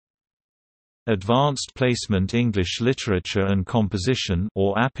Advanced Placement English Literature and Composition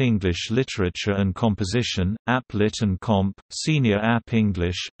or App English Literature and Composition, App Lit and Comp, Senior App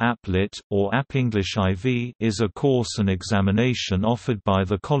English, App Lit, or App English IV is a course and examination offered by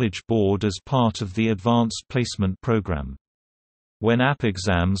the College Board as part of the Advanced Placement Program. When app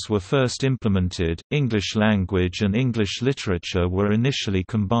exams were first implemented, English Language and English Literature were initially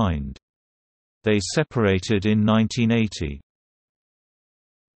combined. They separated in 1980.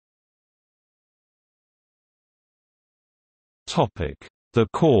 The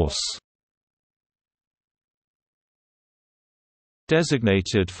course.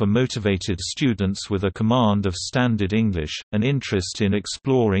 Designated for motivated students with a command of standard English, an interest in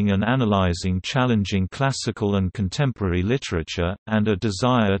exploring and analyzing challenging classical and contemporary literature, and a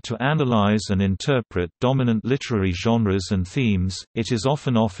desire to analyze and interpret dominant literary genres and themes, it is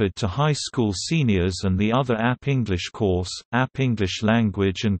often offered to high school seniors, and the other App English course, App English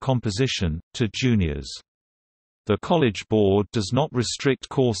Language and Composition, to juniors. The College Board does not restrict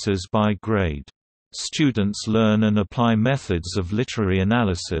courses by grade. Students learn and apply methods of literary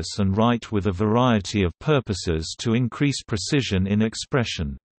analysis and write with a variety of purposes to increase precision in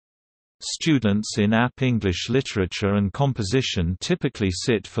expression. Students in App English Literature and Composition typically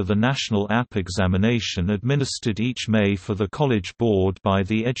sit for the National App Examination administered each May for the College Board by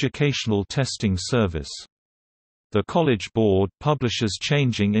the Educational Testing Service. The College Board publishes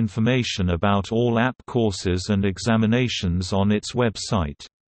changing information about all app courses and examinations on its website.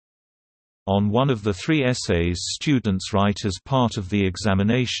 On one of the 3 essays students write as part of the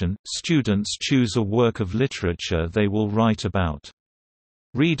examination, students choose a work of literature they will write about.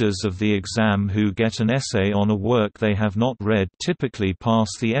 Readers of the exam who get an essay on a work they have not read typically pass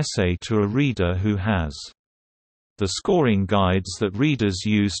the essay to a reader who has. The scoring guides that readers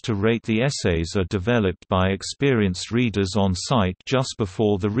use to rate the essays are developed by experienced readers on site just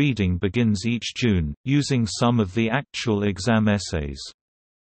before the reading begins each June, using some of the actual exam essays.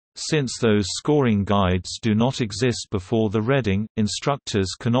 Since those scoring guides do not exist before the reading,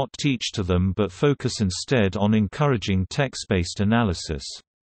 instructors cannot teach to them but focus instead on encouraging text-based analysis.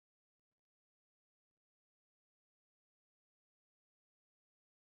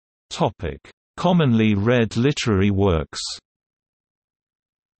 Commonly read literary works.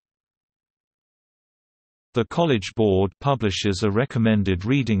 The College Board publishes a recommended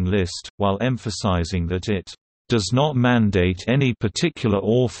reading list, while emphasizing that it does not mandate any particular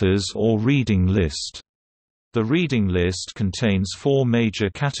authors or reading list. The reading list contains 4 major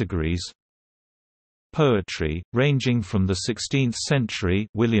categories: poetry, ranging from the 16th century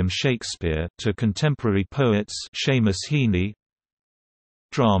William Shakespeare to contemporary poets Seamus Heaney;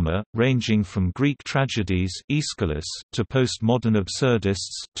 drama, ranging from Greek tragedies Aeschylus to postmodern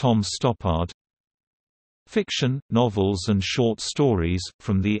absurdists Tom Stoppard; fiction, novels and short stories,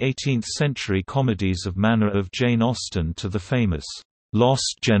 from the 18th-century comedies of manner of Jane Austen to the famous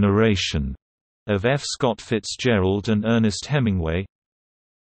 "Lost Generation" of F. Scott Fitzgerald and Ernest Hemingway;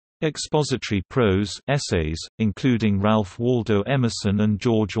 expository prose, essays, including Ralph Waldo Emerson and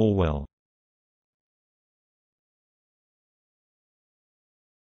George Orwell.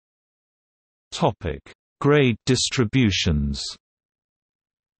 Grade distributions.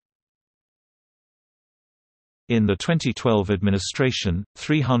 In the 2012 administration,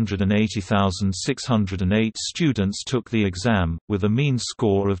 380,608 students took the exam, with a mean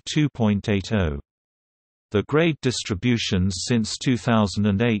score of 2.80. The grade distributions since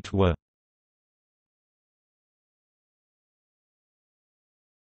 2008 were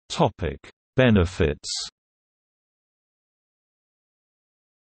Benefits.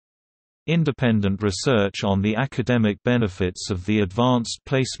 Independent research on the academic benefits of the Advanced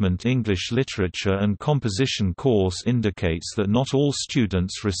Placement English Literature and Composition course indicates that not all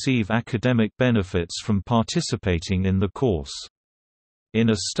students receive academic benefits from participating in the course. In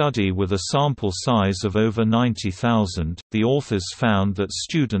a study with a sample size of over 90,000, the authors found that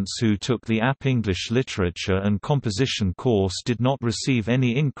students who took the App English Literature and Composition course did not receive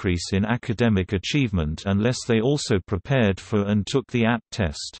any increase in academic achievement unless they also prepared for and took the app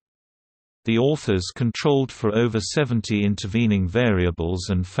test. The authors controlled for over 70 intervening variables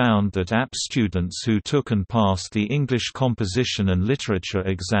and found that app students who took and passed the English Composition and Literature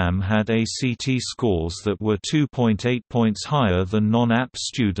exam had ACT scores that were 2.8 points higher than non-app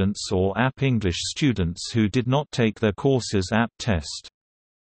students or app English students who did not take their course's app test.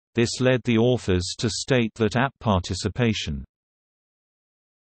 This led the authors to state that app participation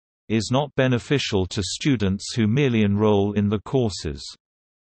is not beneficial to students who merely enroll in the courses.